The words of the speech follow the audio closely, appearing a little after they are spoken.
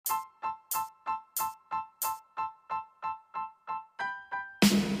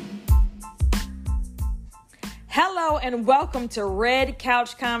Hello and welcome to Red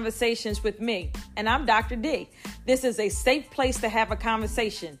Couch Conversations with me, and I'm Dr. D. This is a safe place to have a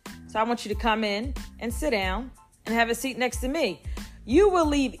conversation, so I want you to come in and sit down and have a seat next to me. You will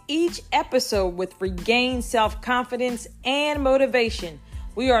leave each episode with regained self-confidence and motivation.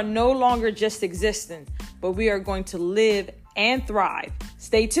 We are no longer just existing, but we are going to live and thrive.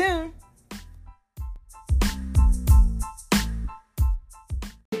 Stay tuned.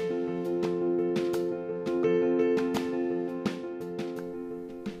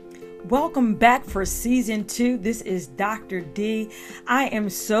 Welcome back for season 2. This is Dr. D. I am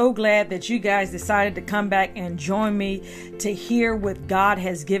so glad that you guys decided to come back and join me to hear what God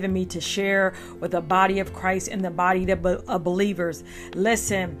has given me to share with the body of Christ and the body of believers.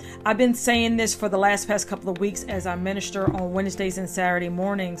 Listen, I've been saying this for the past couple of weeks as I minister on Wednesdays and Saturday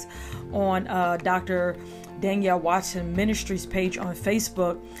mornings on Dr. Danielle Watson Ministries page on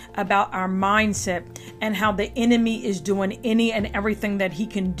Facebook about our mindset and how the enemy is doing any and everything that he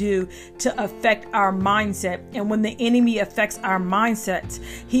can do to affect our mindset. And when the enemy affects our mindsets,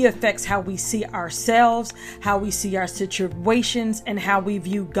 he affects how we see ourselves, how we see our situations, and how we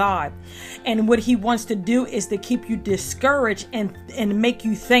view God. And what he wants to do is to keep you discouraged and make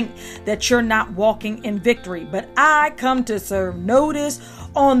you think that you're not walking in victory. But I come to serve notice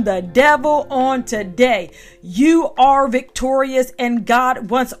on the devil on today. You are victorious, and God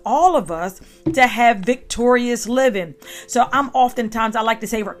wants all of us to have victorious living. So I like to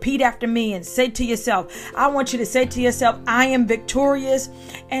say, repeat after me and say to yourself, I want you to say to yourself, I am victorious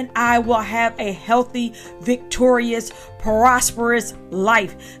and I will have a healthy, victorious, prosperous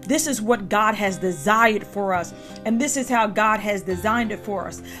life. This is what God has desired for us, and this is how God has designed it for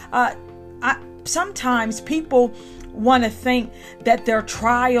us. Sometimes people want to think that their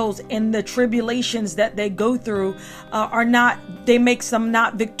trials and the tribulations that they go through they make them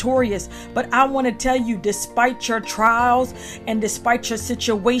not victorious. But I want to tell you, despite your trials and despite your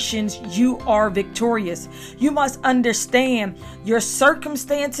situations, you are victorious. You must understand your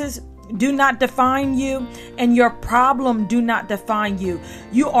circumstances do not define you, and your problem do not define you.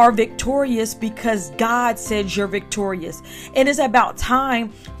 You are victorious because God says you're victorious. It is about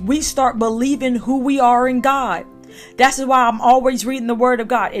time we start believing who we are in God. That's why I'm always reading the word of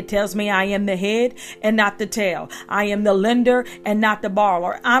God. It tells me I am the head and not the tail. I am the lender and not the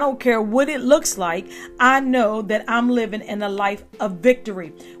borrower. I don't care what it looks like. I know that I'm living in a life of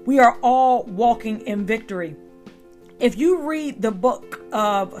victory. We are all walking in victory. If you read the book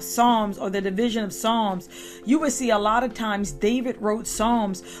of Psalms or the division of Psalms, you will see a lot of times David wrote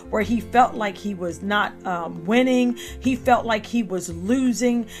Psalms where he felt like he was not winning. He felt like he was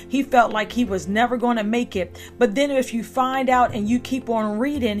losing. He felt like he was never going to make it. But then if you find out and you keep on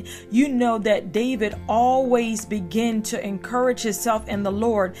reading, you know that David always began to encourage himself in the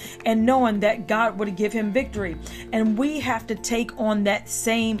Lord and knowing that God would give him victory. And we have to take on that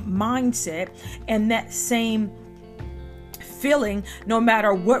same mindset and that same feeling, no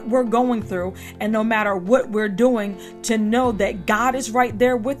matter what we're going through and no matter what we're doing, to know that God is right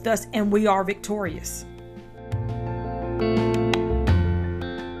there with us and we are victorious.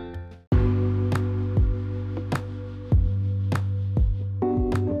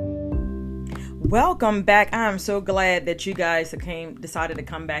 Welcome back. I'm so glad that you guys decided to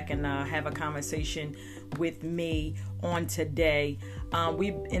come back and have a conversation with me on today.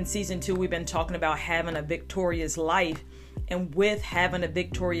 In season 2, we've been talking about having a victorious life. And with having a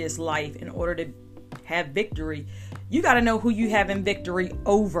victorious life, in order to have victory, you got to know who you have in victory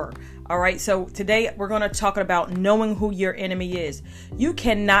over. All right. So today we're going to talk about knowing who your enemy is. You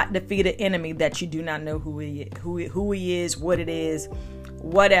cannot defeat an enemy that you do not know who he is, what it is,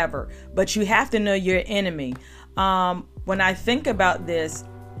 whatever. But you have to know your enemy. When I think about this,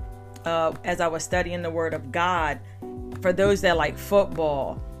 as I was studying the Word of God, for those that like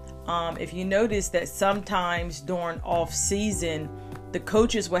football, if you notice that sometimes during off season, the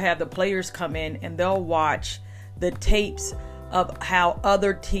coaches will have the players come in and they'll watch the tapes of how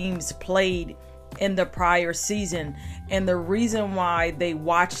other teams played in the prior season. And the reason why they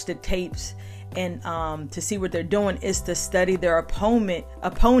watch the tapes and to see what they're doing is to study their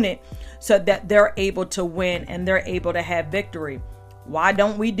opponent so that they're able to win and they're able to have victory. Why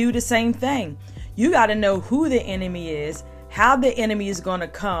don't we do the same thing? You got to know who the enemy is, how the enemy is going to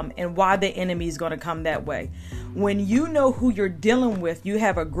come, and why the enemy is going to come that way. When you know who you're dealing with, you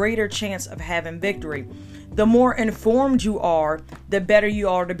have a greater chance of having victory. The more informed you are, the better you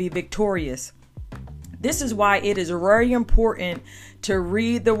are to be victorious. This is why it is very important to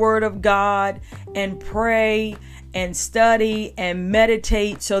read the Word of God and pray and study and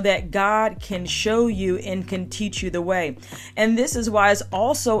meditate so that God can show you and can teach you the way. And this is why it's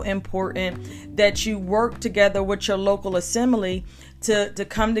also important that you work together with your local assembly to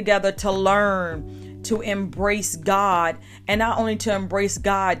come together to learn, to embrace God, and not only to embrace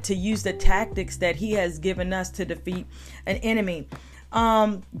God, to use the tactics that He has given us to defeat an enemy.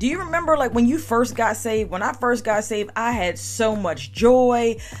 Do you remember like when you first got saved? When I first got saved, I had so much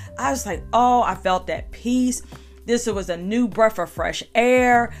joy. I was like, oh, I felt that peace. This was a new breath of fresh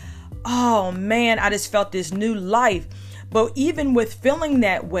air. Oh man, I just felt this new life. But even with feeling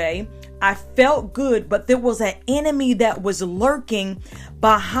that way, I felt good, but there was an enemy that was lurking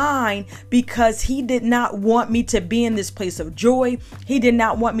behind because he did not want me to be in this place of joy. He did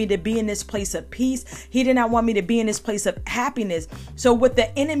not want me to be in this place of peace. He did not want me to be in this place of happiness. So what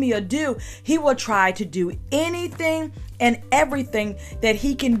the enemy will do, he will try to do anything and everything that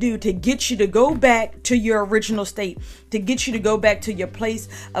he can do to get you to go back to your original state, to get you to go back to your place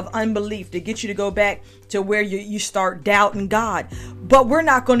of unbelief, to get you to go back to where you start doubting God. But we're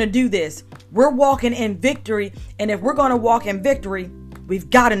not going to do this. We're walking in victory. And if we're going to walk in victory, we've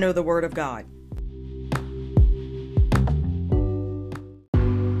got to know the word of God.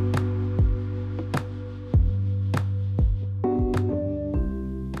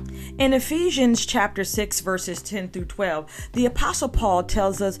 In Ephesians chapter 6, verses 10 through 12, the Apostle Paul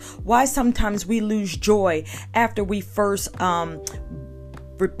tells us why sometimes we lose joy after we first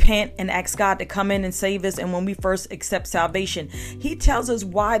repent and ask God to come in and save us, and when we first accept salvation. He tells us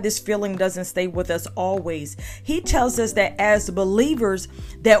why this feeling doesn't stay with us always. He tells us that as believers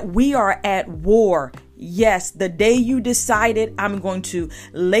that we are at war. Yes, the day you decided I'm going to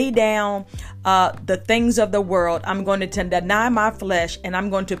lay down the things of the world, I'm going to deny my flesh, and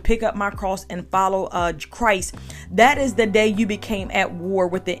I'm going to pick up my cross and follow Christ. That is the day you became at war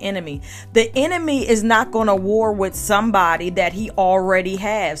with the enemy. The enemy is not going to war with somebody that he already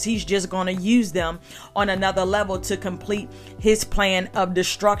has. He's just going to use them on another level to complete his plan of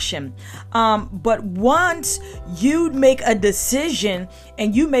destruction. But once you make a decision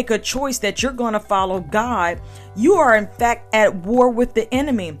and you make a choice that you're going to follow God, you are in fact at war with the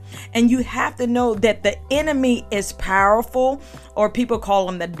enemy. And you have to know that the enemy is powerful, or people call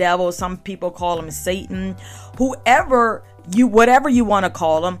him the devil. Some people call him Satan. Whatever you want to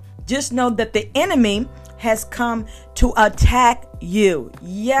call him, just know that the enemy has come to attack you.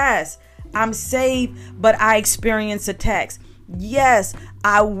 Yes, I'm saved, but I experience attacks. Yes,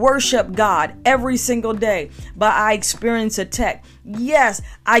 I worship God every single day, but I experience attack. Yes,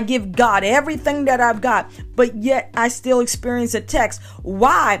 I give God everything that I've got, but yet I still experience attacks.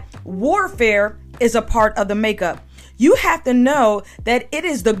 Why? Warfare is a part of the makeup. You have to know that it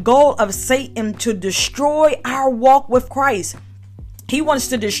is the goal of Satan to destroy our walk with Christ. He wants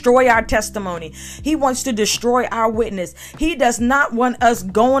to destroy our testimony. He wants to destroy our witness. He does not want us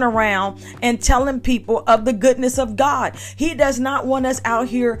going around and telling people of the goodness of God. He does not want us out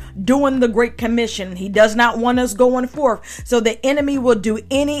here doing the Great Commission. He does not want us going forth. So the enemy will do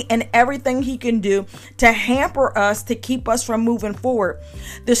any and everything he can do to hamper us, to keep us from moving forward.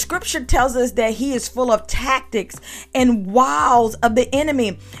 The scripture tells us that he is full of tactics and wiles of the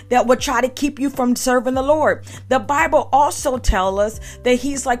enemy that will try to keep you from serving the Lord. The Bible also tells us that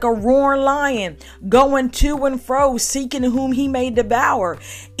he's like a roaring lion going to and fro, seeking whom he may devour.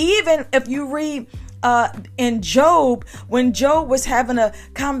 Even if you read in Job, when Job was having a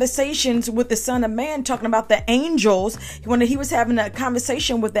conversations with the Son of Man, talking about the angels, when he was having a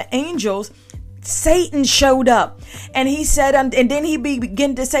conversation with the angels, Satan showed up, and he said, and then he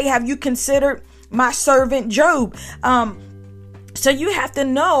began to say, have you considered my servant Job? So you have to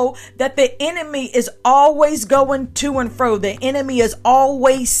know that the enemy is always going to and fro. The enemy is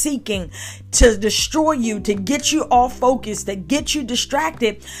always seeking to destroy you, to get you off focus, to get you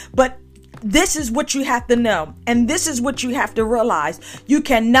distracted. But this is what you have to know. And this is what you have to realize. You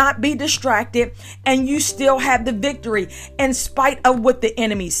cannot be distracted and you still have the victory. In spite of what the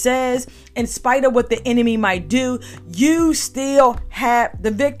enemy says, in spite of what the enemy might do, you still have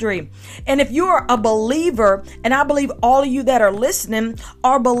the victory. And if you are a believer, and I believe all of you that are listening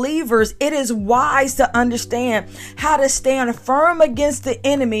are believers, it is wise to understand how to stand firm against the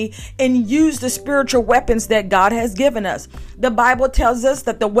enemy and use the spiritual weapons that God has given us. The Bible tells us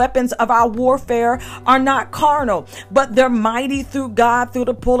that the weapons of our warfare are not carnal, but they're mighty through God, through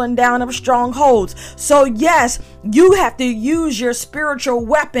the pulling down of strongholds. So yes, you have to use your spiritual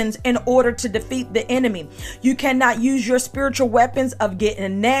weapons in order to defeat the enemy. You cannot use your spiritual weapons of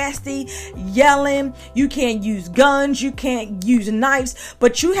getting nasty, yelling. You can't use guns. You can't use knives,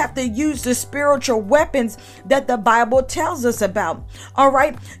 but you have to use the spiritual weapons that the Bible tells us about. All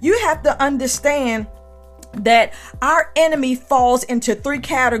right. You have to understand that our enemy falls into three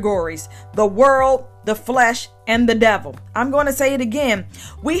categories: the world, the flesh, and the devil. I'm going to say it again.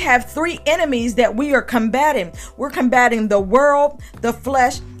 We have three enemies that we are combating. We're combating the world, the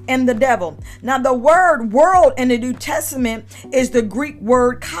flesh, and the devil. Now, the word world in the New Testament is the Greek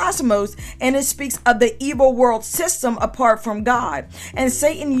word cosmos, and it speaks of the evil world system apart from God. And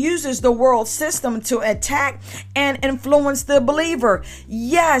Satan uses the world system to attack and influence the believer.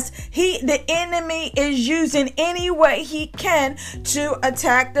 Yes, the enemy is using any way he can to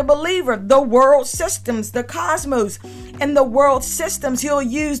attack the believer. The world systems, the cosmos, and the world systems, he'll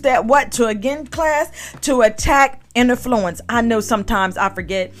use that to attack and influence. I know sometimes I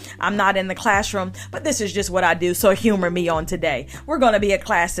forget I'm not in the classroom, but this is just what I do. So humor me on today. We're going to be at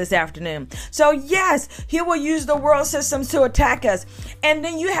class this afternoon. So yes, he will use the world systems to attack us. And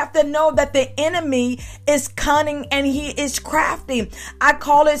then you have to know that the enemy is cunning and he is crafty. I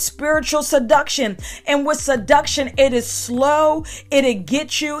call it spiritual seduction. And with seduction, it is slow. It'll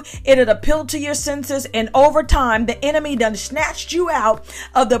get you. It'll appeal to your senses. And over time, the enemy done snatched you out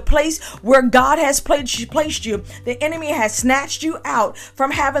of the place where God has placed you. The enemy has snatched you out from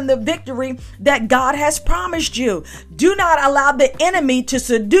having the victory that God has promised you. Do not allow the enemy to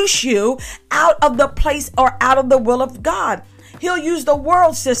seduce you out of the place or out of the will of God. He'll use the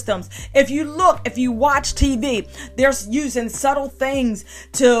world systems. If you watch TV, they're using subtle things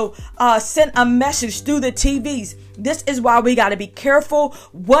to send a message through the TVs. This is why we got to be careful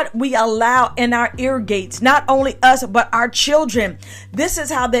what we allow in our ear gates. Not only us, but our children. This is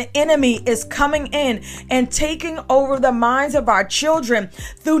how the enemy is coming in and taking over the minds of our children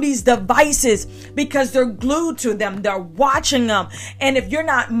through these devices, because they're glued to them. They're watching them. And if you're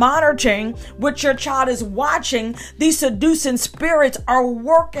not monitoring what your child is watching, these seducing spirits are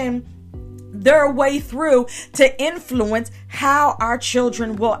working their way through to influence how our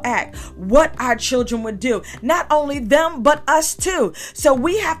children will act, what our children would do. Not only them, but us too. So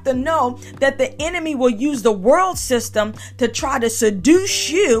we have to know that the enemy will use the world system to try to seduce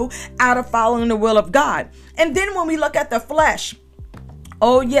you out of following the will of God. And then when we look at the flesh,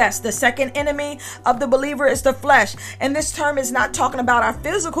 oh yes, the second enemy of the believer is the flesh. And this term is not talking about our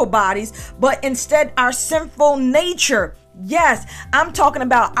physical bodies, but instead our sinful nature. Yes, I'm talking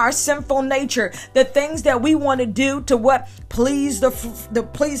about our sinful nature, the things that we want to do to please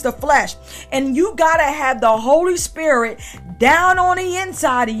the flesh. And you got to have the Holy Spirit down on the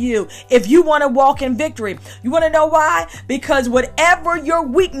inside of you if you want to walk in victory. You want to know why? Because whatever your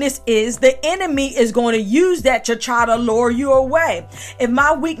weakness is, the enemy is going to use that to try to lure you away. If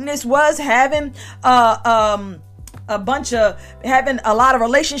my weakness was having having a lot of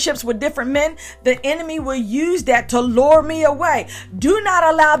relationships with different men, the enemy will use that to lure me away. Do not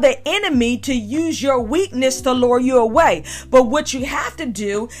allow the enemy to use your weakness to lure you away. But what you have to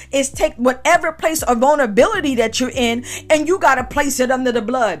do is take whatever place of vulnerability that you're in, and you got to place it under the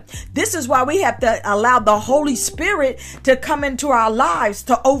blood. This is why we have to allow the Holy Spirit to come into our lives,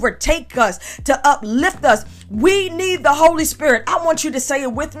 to overtake us, to uplift us. We need the Holy Spirit. I want you to say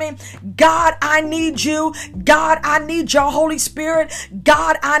it with me. God, I need you. God, I need your Holy Spirit.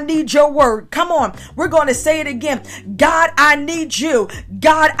 God, I need your word. Come on. We're going to say it again. God, I need you.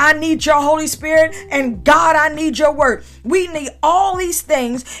 God, I need your Holy Spirit. And God, I need your word. We need all these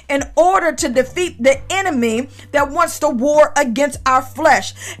things in order to defeat the enemy that wants to war against our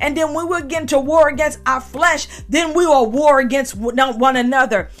flesh. And then when we get into war against our flesh, then we will war against one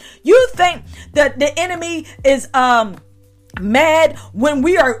another. You think that the enemy is mad when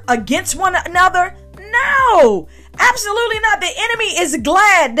we are against one another? No, absolutely not. The enemy is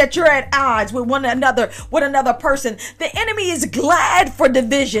glad that you're at odds with one another, with another person. The enemy is glad for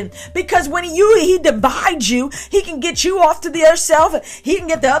division, because when he divides you, he can get you off to yourself. He can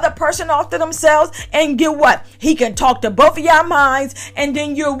get the other person off to themselves, and get what? He can talk to both of your minds, and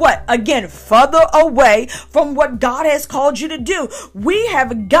then you're what? Again, further away from what God has called you to do. We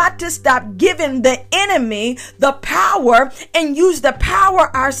have got to stop giving the enemy the power and use the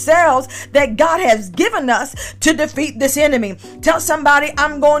power ourselves that God has given us to defeat this enemy. Tell somebody,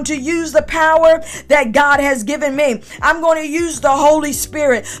 I'm going to use the power that God has given me. I'm going to use the Holy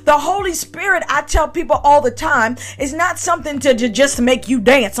Spirit. The Holy Spirit, I tell people all the time, is not something to just make you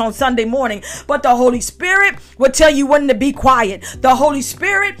dance on Sunday morning, but the Holy Spirit will tell you when to be quiet. The Holy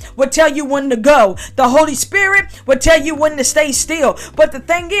Spirit will tell you when to go. The Holy Spirit will tell you when to stay still. But the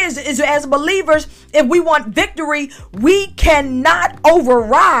thing is as believers, if we want victory, we cannot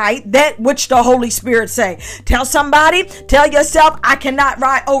override that which the Holy Spirit say. Tell somebody, tell yourself, I cannot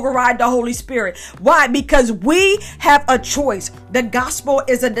override the Holy Spirit. Why? Because we have a choice. The gospel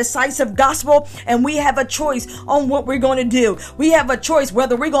is a decisive gospel, and we have a choice on what we're going to do. We have a choice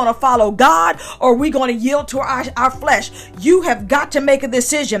whether we're going to follow God or we're going to yield to our flesh. You have got to make a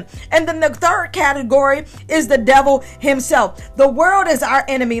decision. And then the third category is the devil himself. The world is our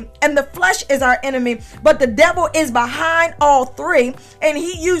enemy and the flesh is our enemy, but the devil is behind all three, and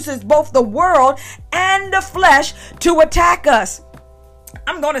he uses both the world and the flesh to attack us.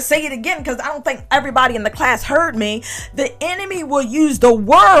 I'm going to say it again because I don't think everybody in the class heard me. The enemy will use the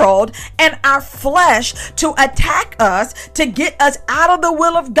world and our flesh to attack us, to get us out of the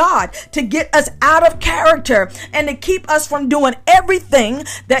will of God, to get us out of character, and to keep us from doing everything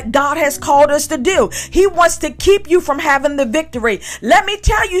that God has called us to do. He wants to keep you from having the victory. Let me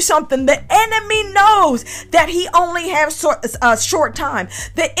tell you something. The enemy knows that he only has a short time.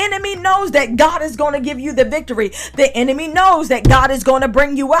 The enemy knows that God is going to give you the victory. The enemy knows that God is going to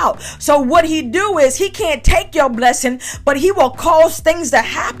bring you out. So what he do is he can't take your blessing, but he will cause things to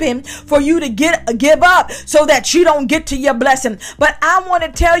happen for you to give up so that you don't get to your blessing. But I want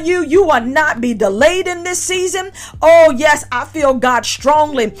to tell you, you will not be delayed in this season. Oh yes, I feel God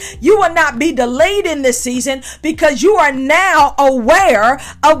strongly. You will not be delayed in this season because you are now aware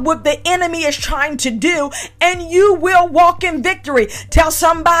of what the enemy is trying to do, and you will walk in victory. Tell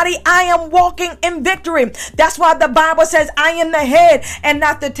somebody, I am walking in victory. That's why the Bible says I am the head and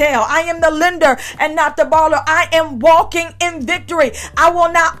not the tail. I am the lender and not the borrower. I am walking in victory. I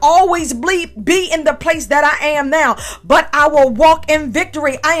will not always be in the place that I am now, but I will walk in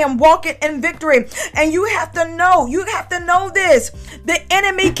victory. I am walking in victory. And you have to know this. The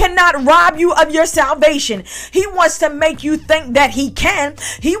enemy cannot rob you of your salvation. He wants to make you think that he can.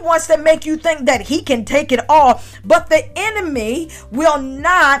 He wants to make you think that he can take it all. But the enemy will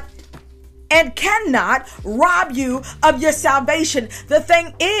not and cannot rob you of your salvation. The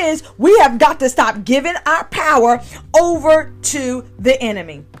thing is, we have got to stop giving our power over to the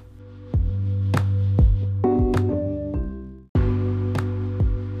enemy.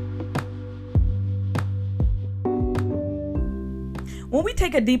 When we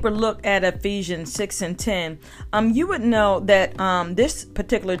take a deeper look at Ephesians 6 and 10, you would know that this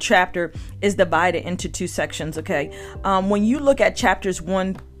particular chapter is divided into two sections, okay? When you look at chapters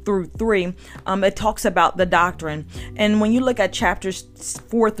 1 through 3, it talks about the doctrine. And when you look at chapters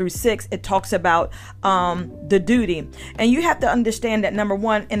 4 through 6, it talks about the duty. And you have to understand that, number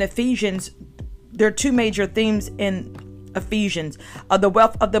one, in Ephesians, there are two major themes in Ephesians, the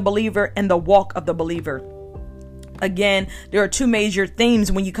wealth of the believer and the walk of the believer. Again, there are two major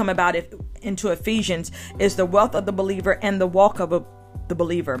themes when you come about it into Ephesians, is the wealth of the believer and the walk of the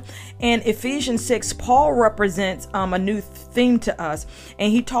believer. In Ephesians 6, Paul represents a new theme to us,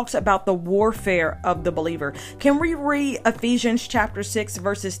 and he talks about the warfare of the believer. Can we read Ephesians chapter 6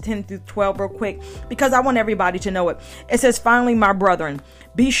 verses 10 through 12 real quick? Because I want everybody to know it. It says, "Finally, my brethren,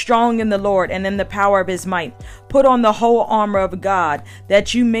 be strong in the Lord and in the power of his might. Put on the whole armor of God,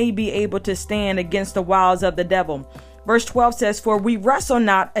 that you may be able to stand against the wiles of the devil." Verse 12 says, "For we wrestle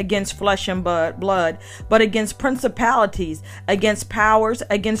not against flesh and blood, but against principalities, against powers,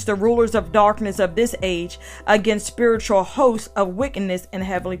 against the rulers of darkness of this age, against spiritual hosts of wickedness in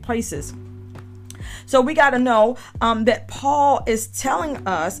heavenly places." So we got to know that Paul is telling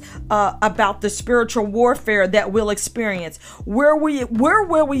us about the spiritual warfare that we'll experience. Where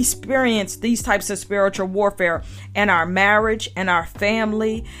will we experience these types of spiritual warfare? In our marriage, in our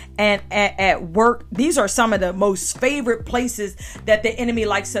family, and at work. These are some of the most favorite places that the enemy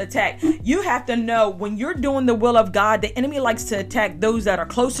likes to attack. You have to know, when you're doing the will of God, the enemy likes to attack those that are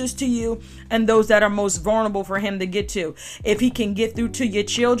closest to you and those that are most vulnerable for him to get to. If he can get through to your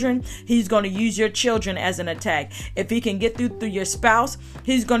children, he's going to use your children as an attack. If he can get through your spouse,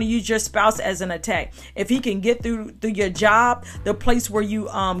 he's going to use your spouse as an attack. If he can get through your job, the place where you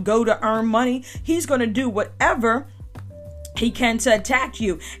go to earn money, he's going to do whatever he can to attack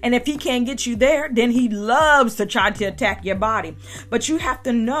you. And if he can't get you there, then he loves to try to attack your body. But you have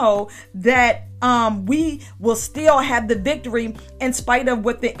to know that we will still have the victory in spite of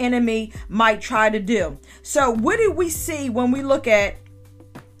what the enemy might try to do. So what do we see when we look at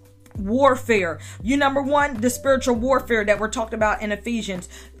warfare? Number one, the spiritual warfare that we're talking about in Ephesians.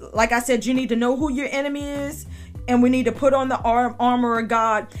 Like I said, you need to know who your enemy is, and we need to put on the armor of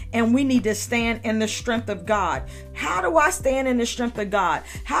God, and we need to stand in the strength of God. How do I stand in the strength of God?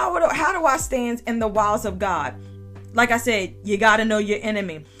 How do I stand in the wiles of God? Like I said, you got to know your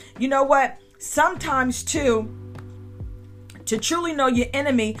enemy. You know what? Sometimes too, to truly know your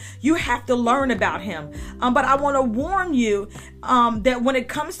enemy, you have to learn about him. But I want to warn you, that when it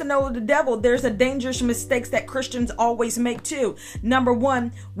comes to know the devil, there's a dangerous mistakes that Christians always make too. Number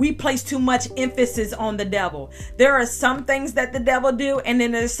one, we place too much emphasis on the devil. There are some things that the devil do, and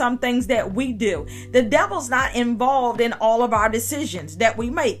then there's some things that we do. The devil's not involved in all of our decisions that we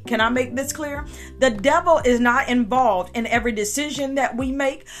make. Can I make this clear? The devil is not involved in every decision that we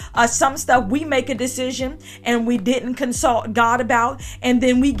make. Some stuff we make a decision and we didn't consult God about, and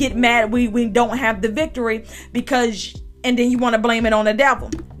then we get mad we don't have the victory and then you want to blame it on the devil.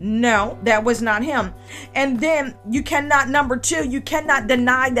 No, that was not him. And then number two, you cannot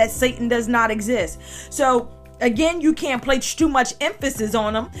deny that Satan does not exist. So again, you can't place too much emphasis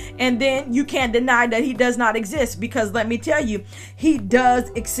on him, and then you can't deny that he does not exist, because let me tell you, he does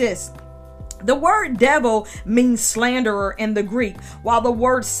exist. The word devil means slanderer in the Greek, while the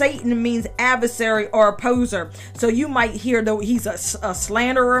word Satan means adversary or opposer. So you might hear that he's a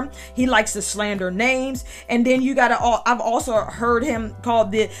slanderer. He likes to slander names. And then I've also heard him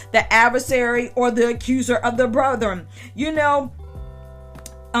called the adversary or the accuser of the brethren.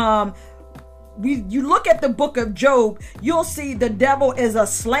 You look at the book of Job, you'll see the devil is a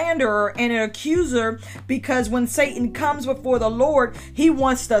slanderer and an accuser, because when Satan comes before the Lord, he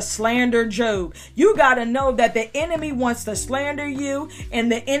wants to slander Job. You got to know that the enemy wants to slander you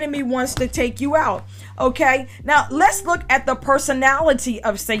and the enemy wants to take you out. Okay, now let's look at the personality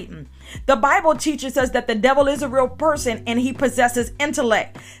of Satan. The Bible teaches us that the devil is a real person and he possesses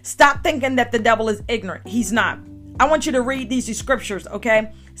intellect. Stop thinking that the devil is ignorant. He's not. I want you to read these scriptures,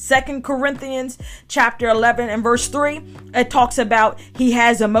 okay? 2 Corinthians chapter 11 and verse 3, it talks about he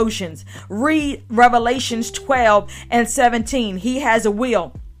has emotions. Read Revelations 12 and 17. He has a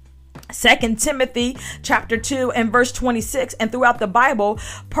will. 2 Timothy chapter 2 and verse 26, and throughout the Bible,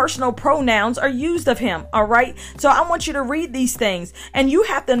 personal pronouns are used of him. All right. So I want you to read these things, and you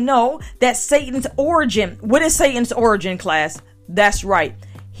have to know that Satan's origin. What is Satan's origin, class? That's right.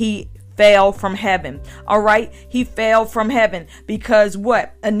 He fell from heaven. All right. He fell from heaven because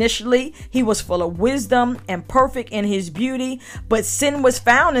what? Initially, he was full of wisdom and perfect in his beauty, but sin was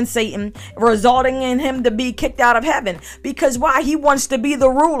found in Satan, resulting in him to be kicked out of heaven. Because why? He wants to be the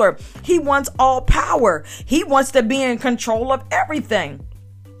ruler. He wants all power. He wants to be in control of everything.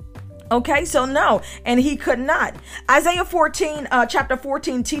 Okay, so no, and he could not. Isaiah chapter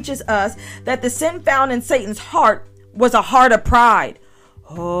 14 teaches us that the sin found in Satan's heart was a heart of pride.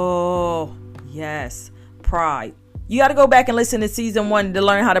 Oh, yes, pride. You got to go back and listen to season 1 to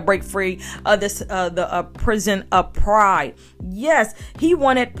learn how to break free of the prison of pride. Yes, he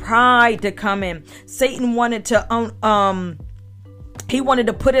wanted pride to come in. Satan wanted to he wanted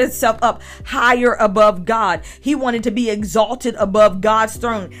to put himself up higher above God. He wanted to be exalted above God's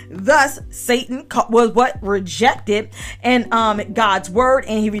throne. Thus, Satan was rejected and God's word,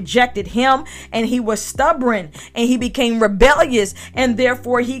 and he rejected him, and he was stubborn, and he became rebellious, and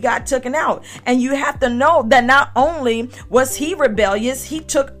therefore he got taken out. And you have to know that not only was he rebellious, he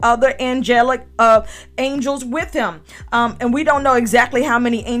took other angelic angels with him. And we don't know exactly how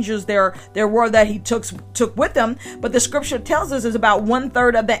many angels there were that he took with him, but the scripture tells us is about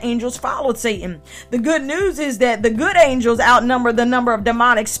 1/3 of the angels followed Satan. The good news is that the good angels outnumber the number of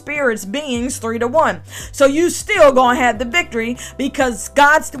demonic spirits beings 3-1. So you still gonna have the victory, because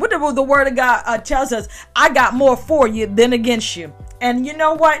what the word of God tells us, I got more for you than against you. And you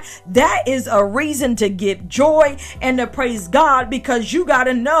know what? That is a reason to give joy and to praise God, because you got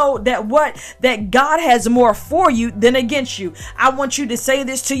to know that God has more for you than against you. I want you to say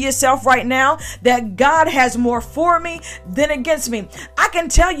this to yourself right now, that God has more for me than against me. I can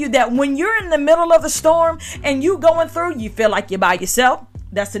tell you that when you're in the middle of the storm and you going through, you feel like you're by yourself.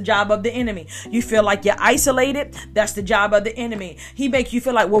 That's the job of the enemy. You feel like you're isolated. That's the job of the enemy. He makes you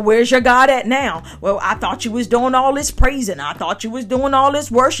feel like, well, where's your God at now? Well, I thought you was doing all this praising. I thought you was doing all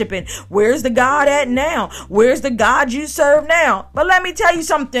this worshiping. Where's the God at now? Where's the God you serve now? But let me tell you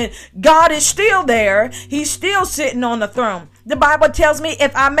something. God is still there. He's still sitting on the throne. The Bible tells me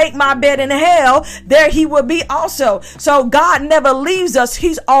if I make my bed in hell, there he will be also. So God never leaves us.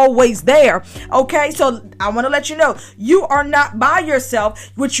 He's always there. Okay, so I want to let you know, you are not by yourself.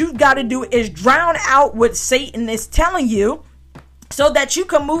 What you got to do is drown out what Satan is telling you, so that you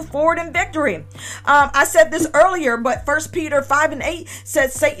can move forward in victory. I said this earlier, but 1 Peter 5:8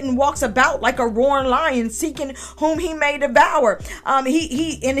 says Satan walks about like a roaring lion, seeking whom he may devour.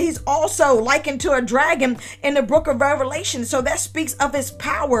 He's also likened to a dragon in the book of Revelation. So that speaks of his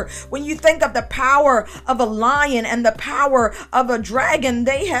power. When you think of the power of a lion and the power of a dragon,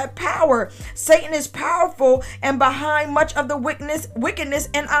 they have power. Satan is powerful and behind much of the wickedness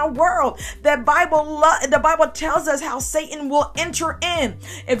in our world. The Bible tells us how Satan will enter enter in.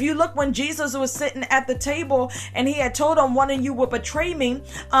 If you look when Jesus was sitting at the table and he had told him, one of you will betray me,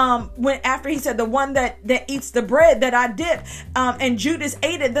 after he said, the one that eats the bread that I dip, and Judas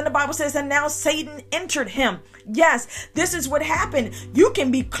ate it, then the Bible says, and now Satan entered him. Yes, this is what happened. You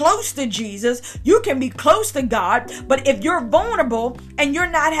can be close to Jesus, you can be close to God, but if you're vulnerable and you're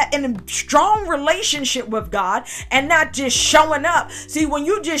not in a strong relationship with God and not just showing up, see, when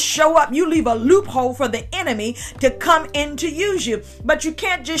you just show up, you leave a loophole for the enemy to come in to use you. But you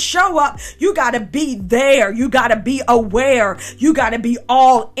can't just show up. You got to be there. You got to be aware. You got to be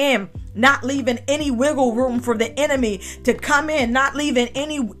all in. Not leaving any wiggle room for the enemy to come in, not leaving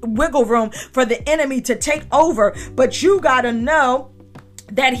any wiggle room for the enemy to take over. But you got to know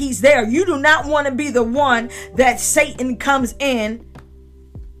that he's there. You do not want to be the one that Satan comes in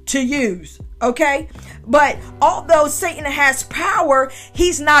to use. Okay? But although Satan has power,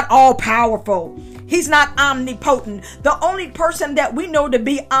 he's not all powerful. He's not omnipotent. The only person that we know to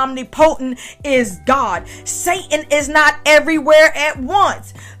be omnipotent is God. Satan is not everywhere at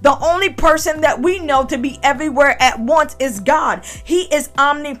once. The only person that we know to be everywhere at once is God. He is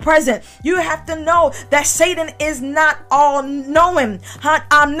omnipresent. You have to know that Satan is not all-knowing,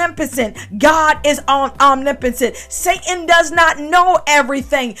 omnipotent. God is omnipotent. Satan does not know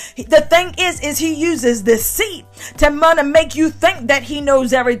everything. The thing is he uses deceit to make you think that he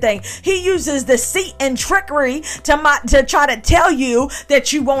knows everything. He uses deceit and trickery to try to tell you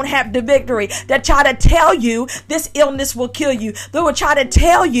that you won't have the victory, that try to tell you this illness will kill you. They will try to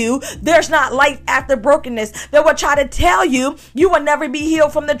tell you there's not life after brokenness. They will try to tell you you will never be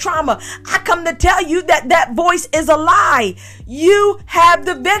healed from the trauma. I come to tell you that that voice is a lie. You have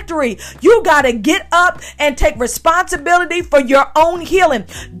the victory. You got to get up and take responsibility for your own healing.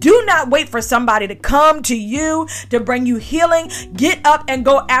 Do not wait for somebody to come to you to bring you healing. Get up and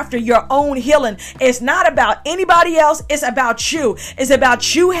go after your own healing. It's not about anybody else. It's about you. It's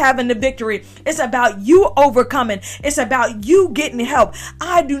about you having the victory. It's about you overcoming. It's about you getting help.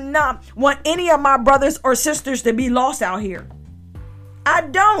 I do not want any of my brothers or sisters to be lost out here. I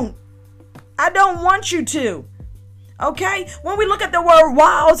don't want you to. Okay? When we look at the word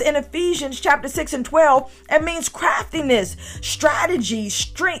wiles in Ephesians chapter 6 and 12, it means craftiness, strategies,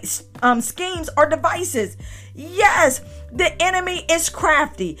 strengths, schemes, or devices. Yes, the enemy is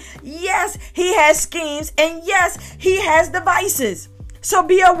crafty. Yes, he has schemes. And yes, he has devices. So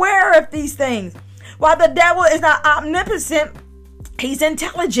be aware of these things. While the devil is not omnipotent, he's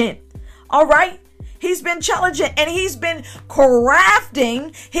intelligent. All right? He's been challenging and he's been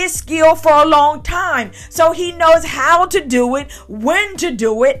crafting his skill for a long time. So he knows how to do it, when to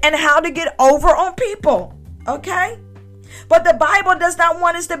do it, and how to get over on people. Okay? But the Bible does not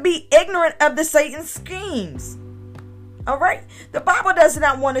want us to be ignorant of the Satan's schemes. All right? The Bible does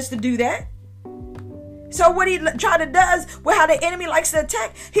not want us to do that. So what he does, with how the enemy likes to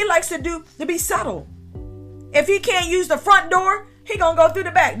attack, he likes to be subtle. If he can't use the front door, he gonna go through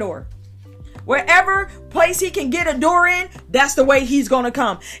the back door. Wherever place he can get a door in, that's the way he's going to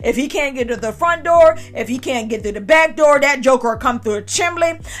come. If he can't get to the front door, if he can't get to the back door, that joker will come through a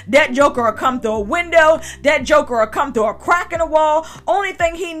chimney. That joker will come through a window. That joker will come through a crack in the wall. Only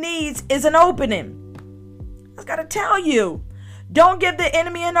thing he needs is an opening. I got to tell you, don't give the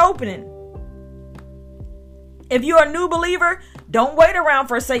enemy an opening. If you're a new believer, don't wait around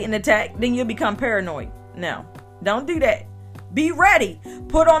for a Satan attack. Then you'll become paranoid. No, don't do that. Be ready.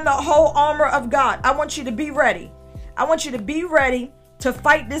 Put on the whole armor of God. I want you to be ready. I want you to be ready to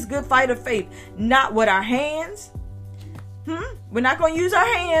fight this good fight of faith. Not with our hands. We're not going to use our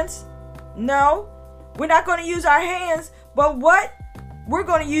hands. No, we're not going to use our hands. But what? We're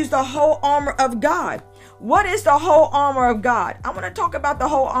going to use the whole armor of God. What is the whole armor of God? I want to talk about the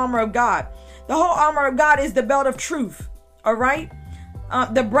whole armor of God. The whole armor of God is the belt of truth. All right.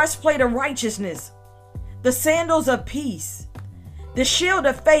 The breastplate of righteousness. The sandals of peace. The shield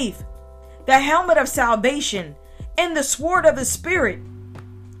of faith, the helmet of salvation, and the sword of the Spirit.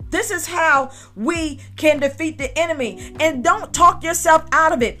 This is how we can defeat the enemy. And don't talk yourself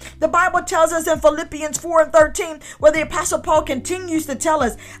out of it. The Bible tells us in Philippians 4 and 13, where the Apostle Paul continues to tell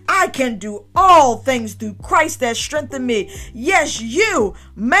us, I can do all things through Christ that strengthens me. Yes, you,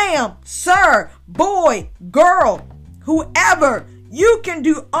 ma'am, sir, boy, girl, whoever, you can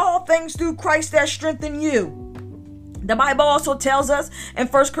do all things through Christ that strengthens you. The Bible also tells us in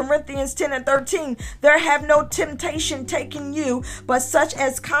 1 Corinthians 10 and 13, there have no temptation taken you, but such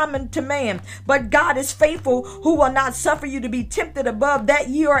as common to man. But God is faithful, who will not suffer you to be tempted above that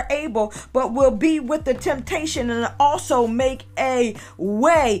ye are able, but will be with the temptation and also make a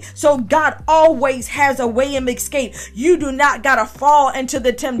way. So God always has a way of escape. You do not got to fall into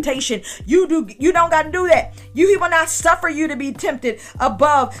the temptation. You don't got to do that. He will not suffer you to be tempted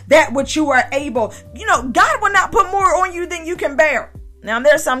above that which you are able. God will not put more on you than you can bear. Now,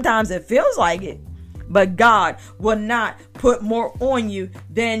 there's sometimes it feels like it, but God will not put more on you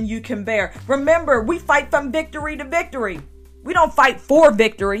than you can bear. Remember, we fight from victory to victory. We don't fight for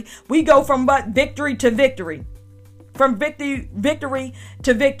victory. We go from victory to victory. From victory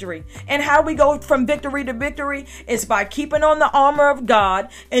to victory. And how we go from victory to victory is by keeping on the armor of God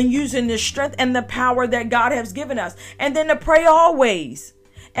and using the strength and the power that God has given us. And then to pray always.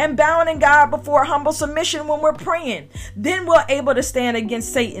 And bowing in God before humble submission when we're praying. Then we're able to stand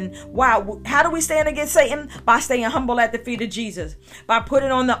against Satan. Wow. How do we stand against Satan? By staying humble at the feet of Jesus. By putting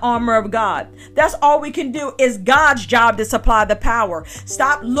on the armor of God. That's all we can do. It's God's job to supply the power.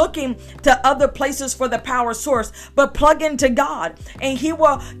 Stop looking to other places for the power source, but plug into God. And He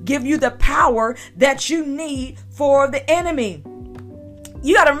will give you the power that you need for the enemy.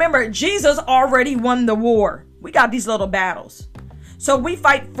 You got to remember, Jesus already won the war. We got these little battles. So we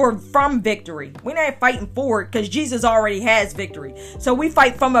fight from victory. We're not fighting for it because Jesus already has victory. So we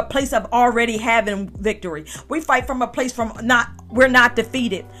fight from a place of already having victory. We fight from a place we're not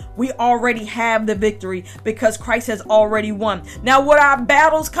defeated. We already have the victory because Christ has already won. Now, will our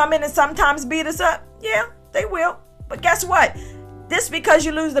battles come in and sometimes beat us up? Yeah, they will. But guess what? This because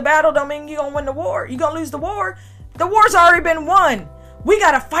you lose the battle don't mean you're going to win the war. You're going to lose the war. The war's already been won. We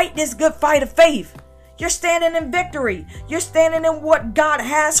got to fight this good fight of faith. You're standing in victory. You're standing in what God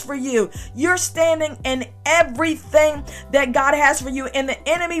has for you. You're standing in everything that God has for you. And the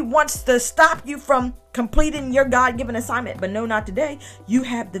enemy wants to stop you from completing your God-given assignment. But no, not today. You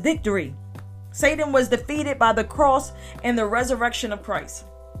have the victory. Satan was defeated by the cross and the resurrection of Christ.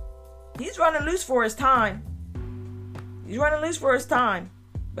 He's running loose for his time. He's running loose for his time.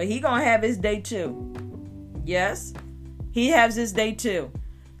 But he's going to have his day too. Yes, he has his day too.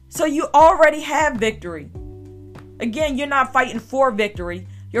 So you already have victory. Again, you're not fighting for victory.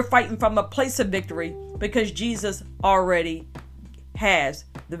 You're fighting from a place of victory because Jesus already has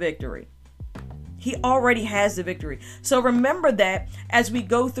the victory. He already has the victory. So remember that as we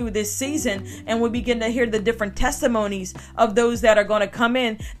go through this season and we begin to hear the different testimonies of those that are going to come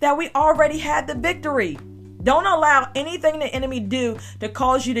in, that we already had the victory. Don't allow anything the enemy do to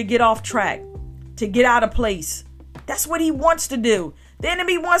cause you to get off track, to get out of place. That's what he wants to do. The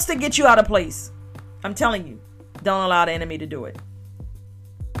enemy wants to get you out of place. I'm telling you, don't allow the enemy to do it.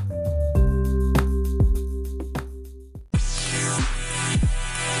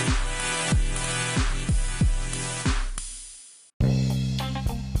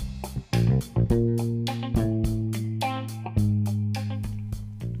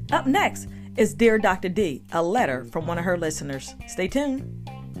 Up next is Dear Dr. D, a letter from one of her listeners. Stay tuned.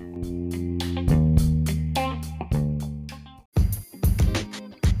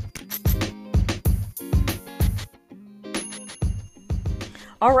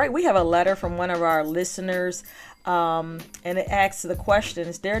 All right, we have a letter from one of our listeners, and it asks the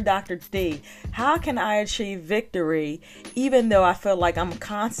questions, Dear Dr. D, how can I achieve victory even though I feel like I'm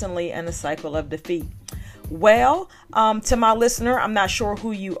constantly in a cycle of defeat? Well, to my listener, I'm not sure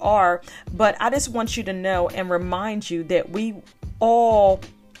who you are, but I just want you to know and remind you that we all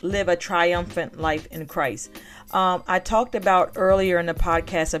live a triumphant life in Christ. I talked about earlier in the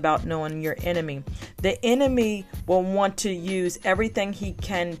podcast about knowing your enemy. The enemy will want to use everything he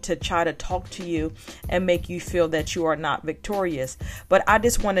can to try to talk to you and make you feel that you are not victorious. But I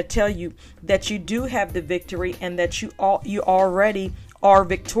just want to tell you that you do have the victory and that you already are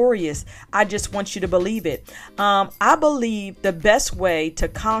victorious. I just want you to believe it. I believe the best way to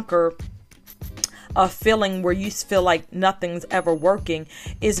conquer a feeling where you feel like nothing's ever working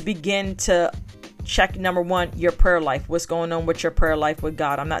is begin to check, number one, your prayer life. What's going on with your prayer life with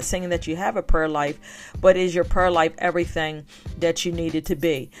God? I'm not saying that you have a prayer life, but is your prayer life everything that you need it to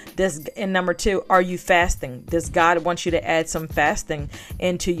be? And number two, are you fasting? Does God want you to add some fasting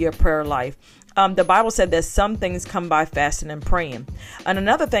into your prayer life? The Bible said that some things come by fasting and praying. And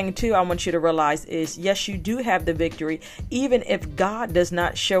another thing too, I want you to realize is, yes, you do have the victory, even if God does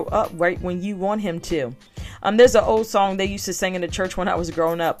not show up right when you want him to. There's an old song they used to sing in the church when I was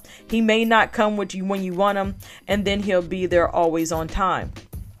growing up. He may not come with you when you want him, and then he'll be there always on time.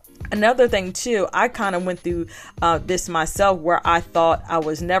 Another thing too, I kind of went through this myself, where I thought I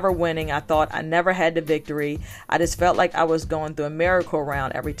was never winning. I thought I never had the victory. I just felt like I was going through a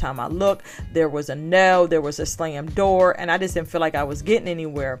merry-go-round. Every time I looked, there was a no, there was a slammed door, and I just didn't feel like I was getting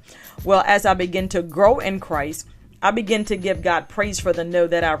anywhere. Well, as I begin to grow in Christ, I begin to give God praise for the no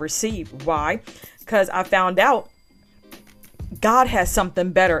that I received. Why? Because I found out God has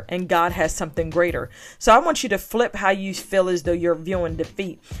something better and God has something greater. So I want you to flip how you feel as though you're viewing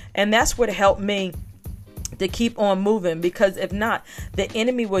defeat. And that's what helped me to keep on moving, because if not, the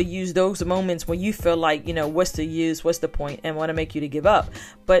enemy will use those moments when you feel like, what's the use, what's the point, and want to make you to give up.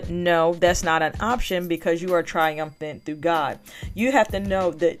 But no, that's not an option, because you are triumphant through God. You have to know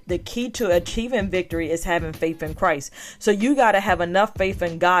that the key to achieving victory is having faith in Christ. So you got to have enough faith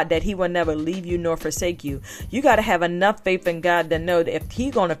in God that he will never leave you nor forsake you. You got to have enough faith in God to know that if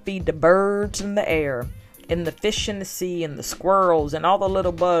he's going to feed the birds in the air, and the fish in the sea, and the squirrels and all the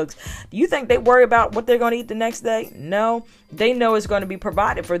little bugs, do you think they worry about what they're going to eat the next day? No, they know it's going to be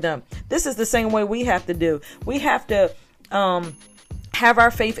provided for them. This is the same way we have to do. We have to have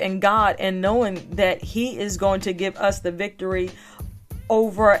our faith in God, and knowing that he is going to give us the victory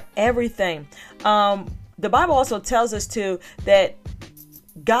over everything. The Bible also tells us too that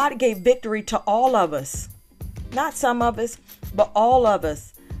God gave victory to all of us, not some of us, but all of us.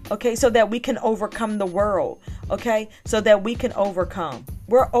 Okay, so that we can overcome the world. Okay, so that we can overcome.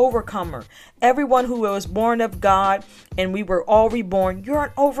 We're overcomer. Everyone who was born of God, and we were all reborn, you're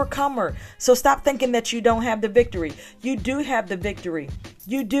an overcomer. So stop thinking that you don't have the victory. You do have the victory.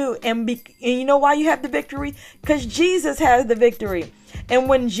 You do. And you know why you have the victory? Because Jesus has the victory. And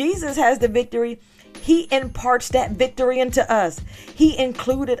when Jesus has the victory, he imparts that victory into us. He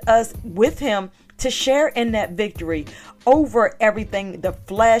included us with him to share in that victory over everything, the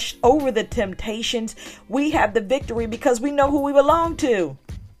flesh, over the temptations. We have the victory because we know who we belong to.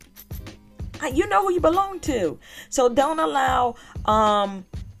 You know who you belong to. So don't allow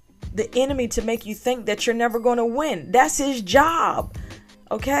the enemy to make you think that you're never going to win. That's his job.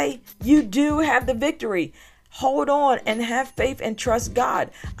 Okay? You do have the victory. Hold on and have faith and trust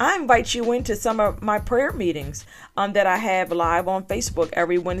God. I invite you into some of my prayer meetings that I have live on Facebook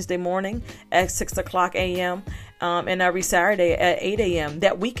every Wednesday morning at 6 o'clock a.m. And every Saturday at 8 a.m.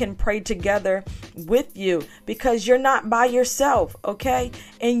 that we can pray together with you, because you're not by yourself, okay?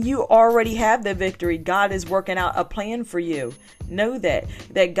 And you already have the victory. God is working out a plan for you. Know that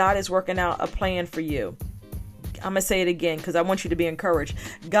God is working out a plan for you. I'm going to say it again because I want you to be encouraged.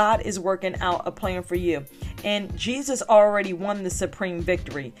 God is working out a plan for you. And Jesus already won the supreme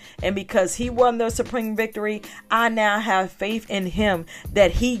victory. And because he won the supreme victory, I now have faith in him that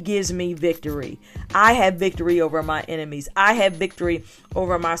he gives me victory. I have victory over my enemies. I have victory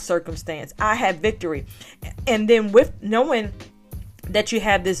over my circumstance. I have victory. And then with knowing that you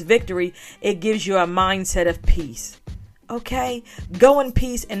have this victory, it gives you a mindset of peace. Okay, go in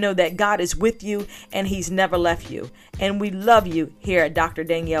peace and know that God is with you and he's never left you. And we love you here at Dr.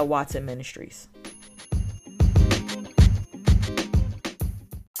 Danielle Watson Ministries.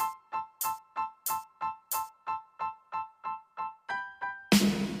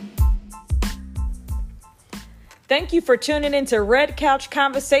 Thank you for tuning into Red Couch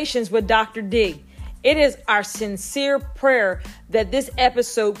Conversations with Dr. D. It is our sincere prayer that this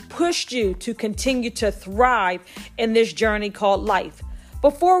episode pushed you to continue to thrive in this journey called life.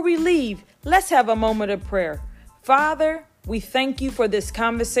 Before we leave, let's have a moment of prayer. Father, we thank you for this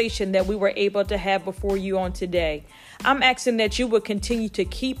conversation that we were able to have before you on today. I'm asking that you would continue to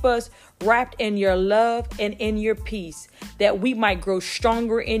keep us wrapped in your love and in your peace, that we might grow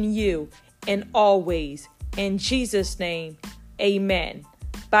stronger in you in all ways. In Jesus' name, amen.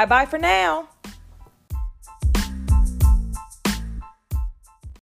 Bye-bye for now.